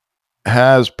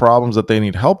has problems that they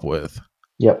need help with.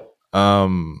 Yep.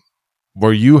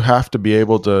 Where you have to be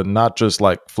able to not just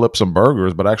like flip some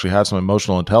burgers, but actually have some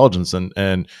emotional intelligence.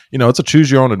 And it's a choose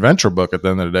your own adventure book at the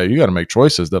end of the day. You got to make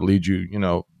choices that lead you,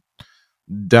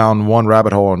 down one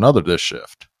rabbit hole or another this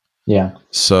shift. Yeah.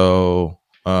 So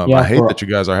I hate that you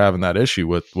guys are having that issue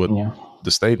with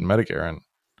the state and Medicare.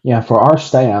 And for our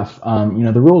staff,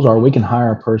 the rules are we can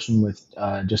hire a person with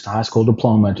just a high school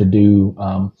diploma to do,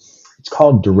 it's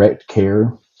called direct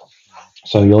care.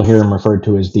 So you'll hear them referred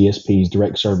to as DSPs,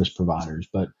 direct service providers,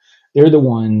 but they're the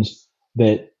ones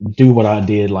that do what I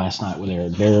did last night with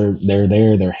Eric. They're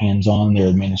there, they're hands-on, they're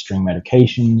administering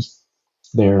medications,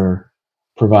 they're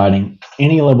providing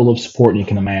any level of support you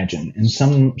can imagine. And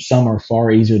some are far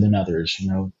easier than others.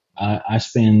 I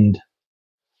spend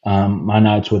my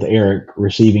nights with Eric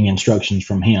receiving instructions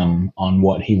from him on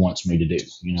what he wants me to do,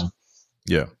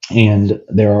 Yeah. And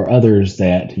there are others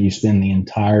that you spend the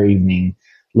entire evening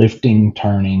lifting,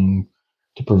 turning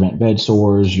to prevent bed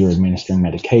sores, you're administering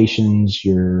medications,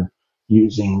 you're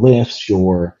using lifts,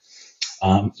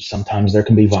 sometimes there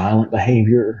can be violent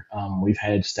behavior. We've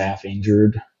had staff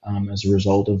injured as a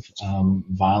result of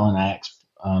violent acts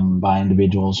by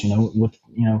individuals, with,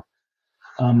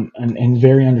 in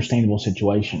very understandable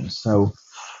situations. So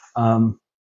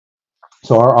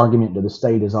our argument to the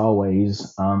state is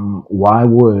always, why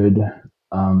would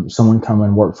someone come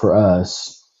and work for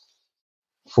us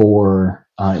for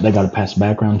they got to pass a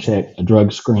background check, a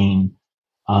drug screen,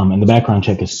 and the background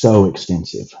check is so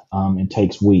extensive. It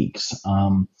takes weeks.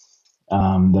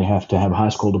 They have to have a high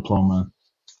school diploma,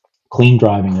 clean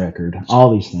driving record,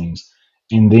 all these things.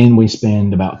 And then we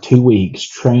spend about 2 weeks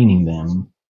training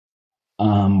them,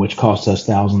 which costs us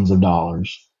thousands of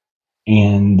dollars.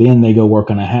 And then they go work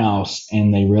on a house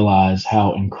and they realize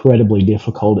how incredibly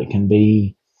difficult it can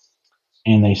be.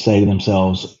 And they say to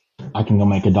themselves, I can go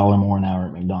make $1 more an hour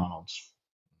at McDonald's.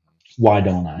 Why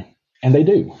don't I? And they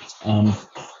do.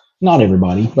 Not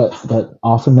everybody, but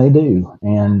often they do.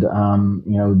 And,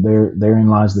 therein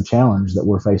lies the challenge that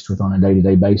we're faced with on a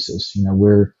day-to-day basis.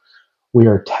 We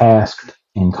are tasked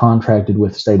and contracted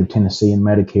with the state of Tennessee and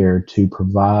Medicare to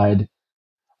provide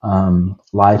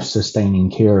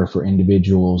life-sustaining care for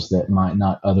individuals that might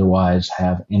not otherwise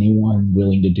have anyone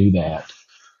willing to do that.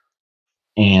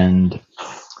 And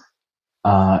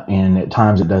at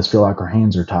times it does feel like our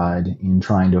hands are tied in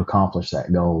trying to accomplish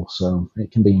that goal. So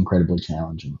it can be incredibly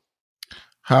challenging.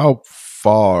 How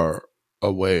far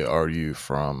away are you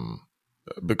from,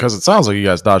 because it sounds like you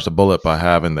guys dodged a bullet by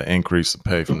having the increase in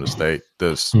pay from the state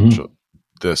this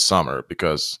summer,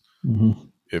 because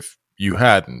if you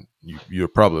hadn't, you're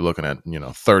probably looking at,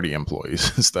 30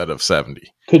 employees instead of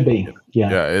 70. Could be. Yeah.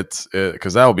 Yeah. It's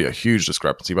because that would be a huge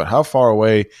discrepancy. But how far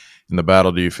away in the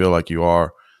battle do you feel like you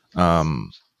are,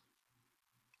 from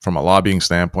a lobbying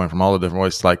standpoint, from all the different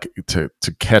ways, like to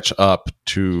catch up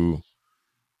to,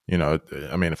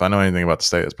 if I know anything about the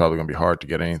state, it's probably going to be hard to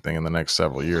get anything in the next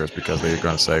several years because they're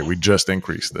going to say, we just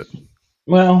increased it.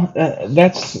 Well,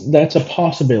 that's a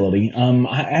possibility.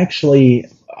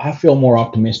 I feel more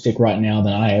optimistic right now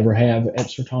than I ever have at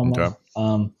Sertoma. Okay.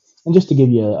 And just to give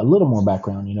you a little more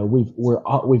background,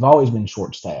 we've always been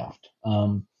short-staffed,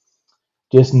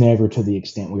 just never to the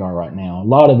extent we are right now. A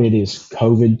lot of it is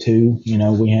COVID too.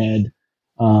 We had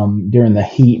during the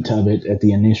heat of it, at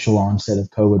the initial onset of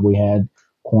COVID, we had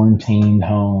quarantined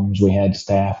homes, we had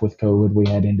staff with COVID, we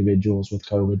had individuals with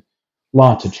COVID.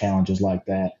 lots of challenges like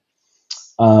that.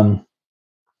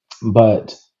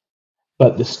 But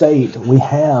the state, we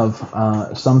have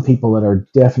some people that are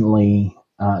definitely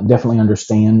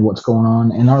understand what's going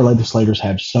on, and our legislators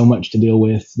have so much to deal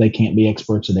with. They can't be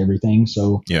experts at everything.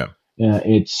 So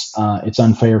it's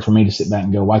unfair for me to sit back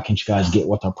and go, why can't you guys get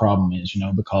what the problem is?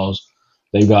 Because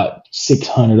they've got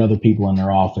 600 other people in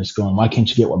their office going, why can't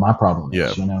you get what my problem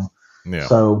is?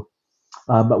 So,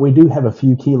 but we do have a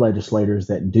few key legislators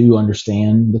that do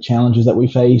understand the challenges that we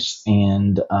face,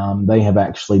 and they have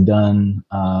actually done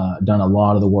a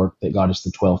lot of the work that got us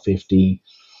to 1250,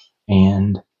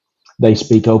 and they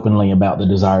speak openly about the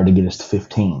desire to get us to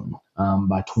 15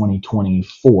 by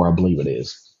 2024, I believe it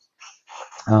is.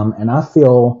 And I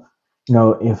feel,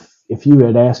 if you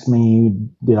had asked me,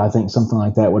 did I think something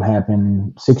like that would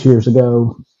happen 6 years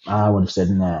ago, I would have said,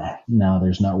 no,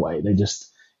 there's no way. It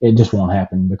just won't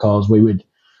happen, because we would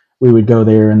go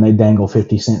there and they dangle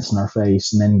 50 cents in our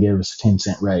face and then give us a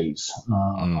 10-cent raise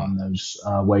on those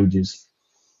wages.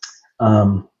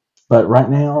 But right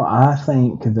now, I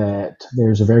think that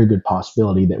there's a very good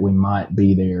possibility that we might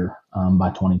be there by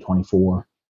 2024.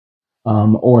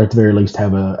 Or at the very least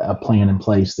have a plan in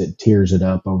place that tiers it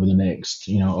up over the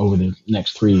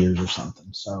next 3 years or something.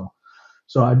 So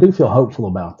I do feel hopeful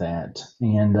about that,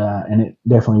 and it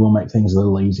definitely will make things a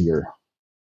little easier.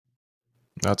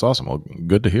 That's awesome. Well,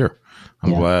 good to hear.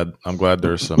 I'm glad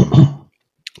there's some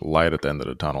light at the end of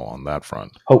the tunnel on that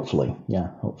front. Hopefully.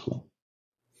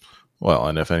 Well,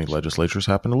 and if any legislatures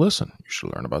happen to listen, you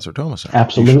should learn about Sertoma Center.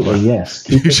 Absolutely, yes.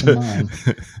 Keep it in mind.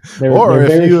 They're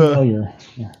very familiar.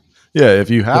 Yeah, if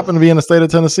you happen to be in the state of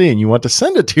Tennessee and you want to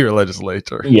send it to your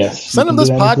legislator, yes, send them this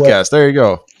podcast. There you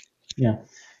go. Yeah.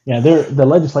 The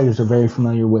legislators are very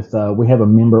familiar with. We have a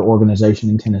member organization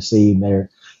in Tennessee there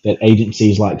that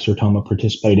agencies like Sertoma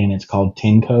participate in. It's called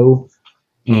TENCO,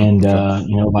 and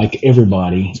like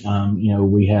everybody,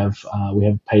 we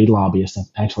have paid lobbyists.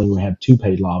 Actually, we have 2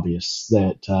 paid lobbyists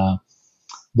that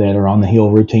are on the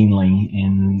Hill routinely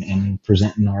and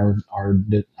presenting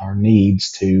our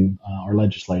needs to our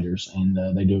legislators, and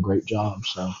they do a great job.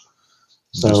 So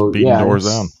just beating doors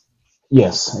down.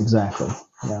 Yes, exactly.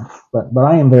 Yeah, but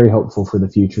I am very hopeful for the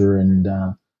future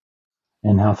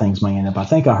and how things may end up. I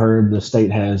think I heard the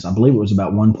state has, I believe it was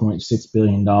about $1.6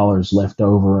 billion left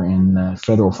over in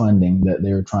federal funding that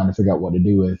they're trying to figure out what to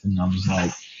do with, and I was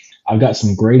like, I've got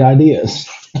some great ideas.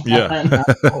 Yeah.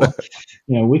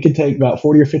 We could take about $40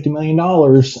 or $50 million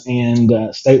and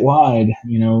statewide,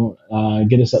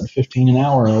 get us up to 15 an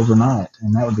hour overnight,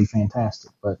 and that would be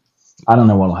fantastic. But I don't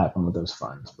know what will happen with those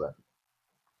funds, but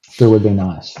sure would be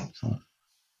nice.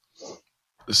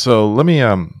 So let me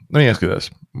ask you this.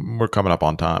 We're coming up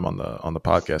on time on the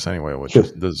podcast anyway, which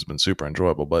this has been super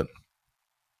enjoyable. But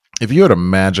if you had a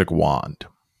magic wand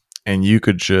and you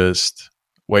could just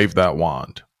wave that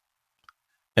wand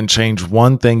and change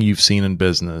one thing you've seen in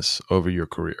business over your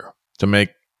career to make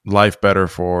life better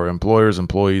for employers,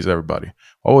 employees, everybody,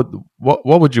 what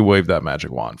would you wave that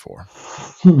magic wand for?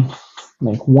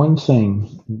 Make one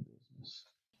thing.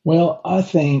 Well, I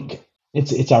think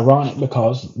it's ironic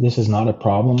because this is not a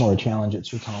problem or a challenge at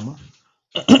Sertoma,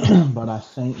 but I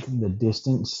think the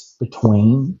distance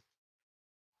between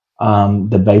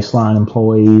the baseline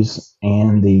employees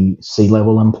and the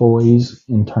C-level employees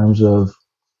in terms of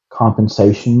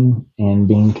compensation and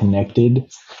being connected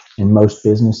in most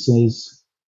businesses,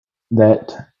 that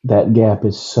gap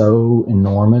is so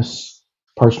enormous.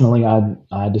 Personally,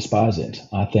 I despise it.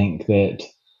 I think that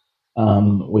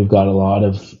we've got a lot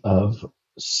of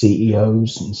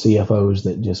CEOs and CFOs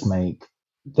that just make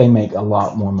a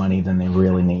lot more money than they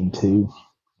really need to.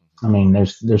 I mean,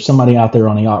 there's somebody out there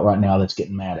on a yacht right now that's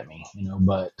getting mad at me,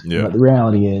 but the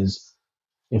reality is,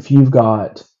 if you're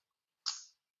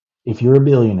a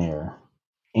billionaire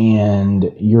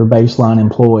and your baseline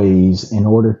employees, in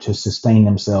order to sustain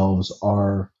themselves,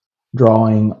 are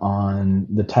drawing on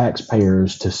the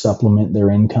taxpayers to supplement their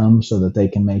income so that they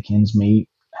can make ends meet,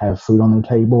 have food on their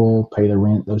table, pay their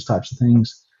rent, those types of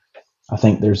things, I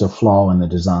think there's a flaw in the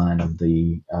design of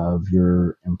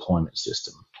your employment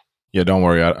system. Yeah, don't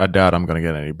worry. I doubt I'm going to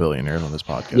get any billionaires on this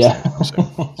podcast. Yeah.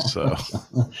 So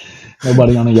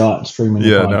nobody on a yacht streaming.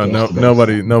 Yeah,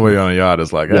 nobody on a yacht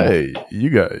is like, hey, you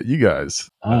guys.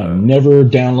 I'm never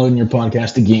downloading your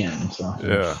podcast again. So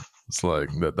yeah, it's like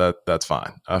that's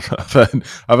fine. I've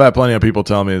had plenty of people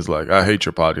tell me, it's like, I hate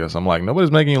your podcast. I'm like,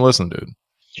 nobody's making you listen, dude.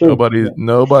 True.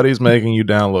 Nobody's making you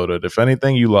download it. If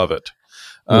anything, you love it.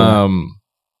 Yeah.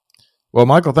 Well,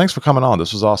 Michael, thanks for coming on.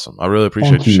 This was awesome. I really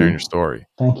appreciate you sharing your story.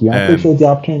 Thank you. I appreciate the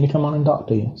opportunity to come on and talk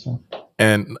to you. So.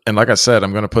 And like I said,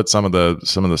 I'm going to put some of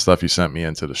the stuff you sent me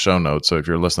into the show notes. So if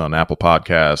you're listening on Apple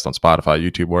Podcast, on Spotify,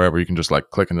 YouTube, wherever, you can just like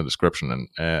click in the description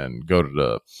and go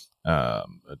to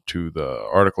the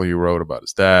article he wrote about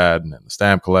his dad and the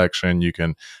stamp collection. You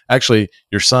can actually,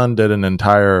 your son did an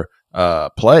entire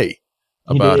play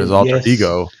about his alter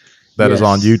ego that is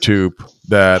on YouTube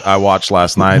that I watched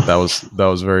last night. That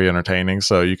was very entertaining.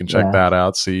 So you can check that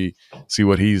out, see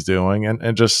what he's doing,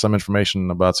 and just some information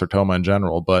about Sertoma in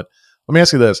general. But let me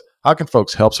ask you this: how can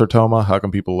folks help Sertoma? How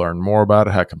can people learn more about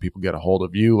it? How can people get a hold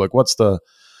of you? Like, what's the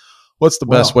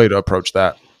best way to approach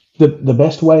that? The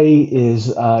best way is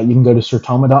you can go to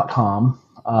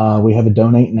Sertoma.com. We have a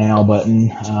donate now button,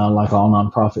 like all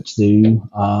nonprofits do,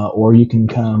 or you can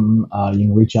come. You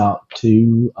can reach out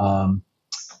to.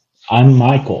 I'm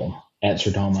Michael at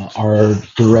Sertoma. Our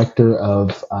director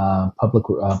of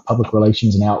public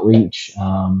relations and outreach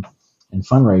and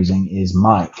fundraising is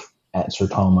Mike at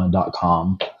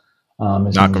Sertoma.com.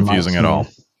 Not confusing at all.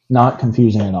 Not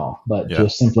confusing at all, but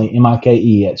just simply Mike at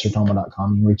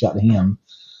Sertoma.com. You can reach out to him.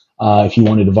 If you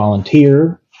wanted to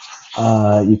volunteer,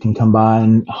 you can come by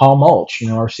and haul mulch.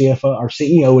 Our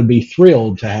CEO would be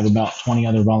thrilled to have about 20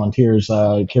 other volunteers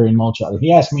carrying mulch out.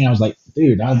 He asked me, I was like,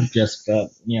 dude, I've just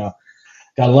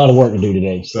got a lot of work to do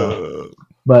today. So,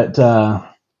 but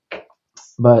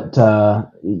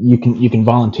you can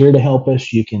volunteer to help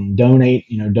us. You can donate.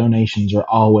 Donations are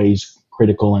always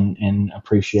critical and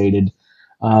appreciated.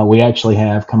 We actually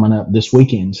have coming up this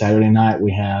weekend, Saturday night,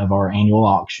 we have our annual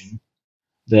auction.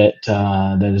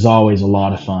 That is always a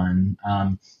lot of fun.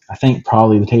 I think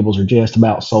probably the tables are just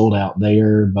about sold out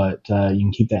there, but you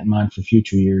can keep that in mind for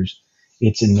future years.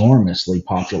 It's enormously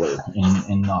popular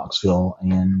in Knoxville,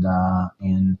 and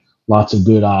lots of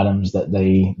good items that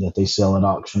they sell at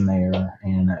auction there,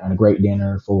 and a great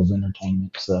dinner full of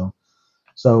entertainment. So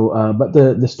but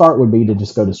the start would be to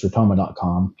just go to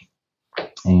Sertoma.com,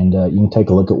 and you can take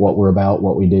a look at what we're about,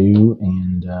 what we do,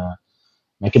 and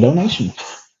make a donation.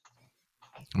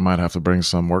 I might have to bring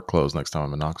some work clothes next time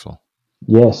I'm in Knoxville.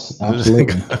 Yes,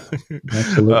 absolutely.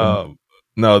 Absolutely.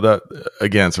 No, that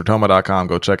again, Sertoma.com,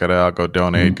 go check it out, go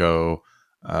donate, go.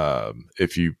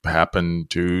 If you happen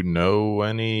to know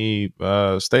any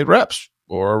state reps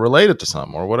or related to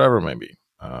some or whatever it may be,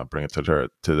 bring it to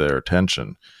their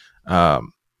attention.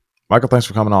 Michael, thanks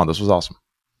for coming on. This was awesome.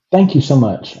 Thank you so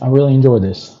much. I really enjoyed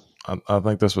this. I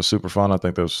think this was super fun. I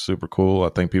think this was super cool. I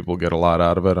think people get a lot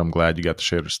out of it. I'm glad you got to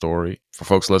share the story. For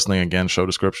folks listening, again, show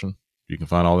description. You can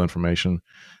find all the information.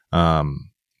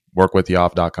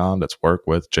 Workwithyoff.com. That's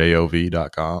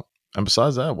workwithjov.com. And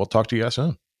besides that, we'll talk to you guys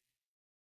soon.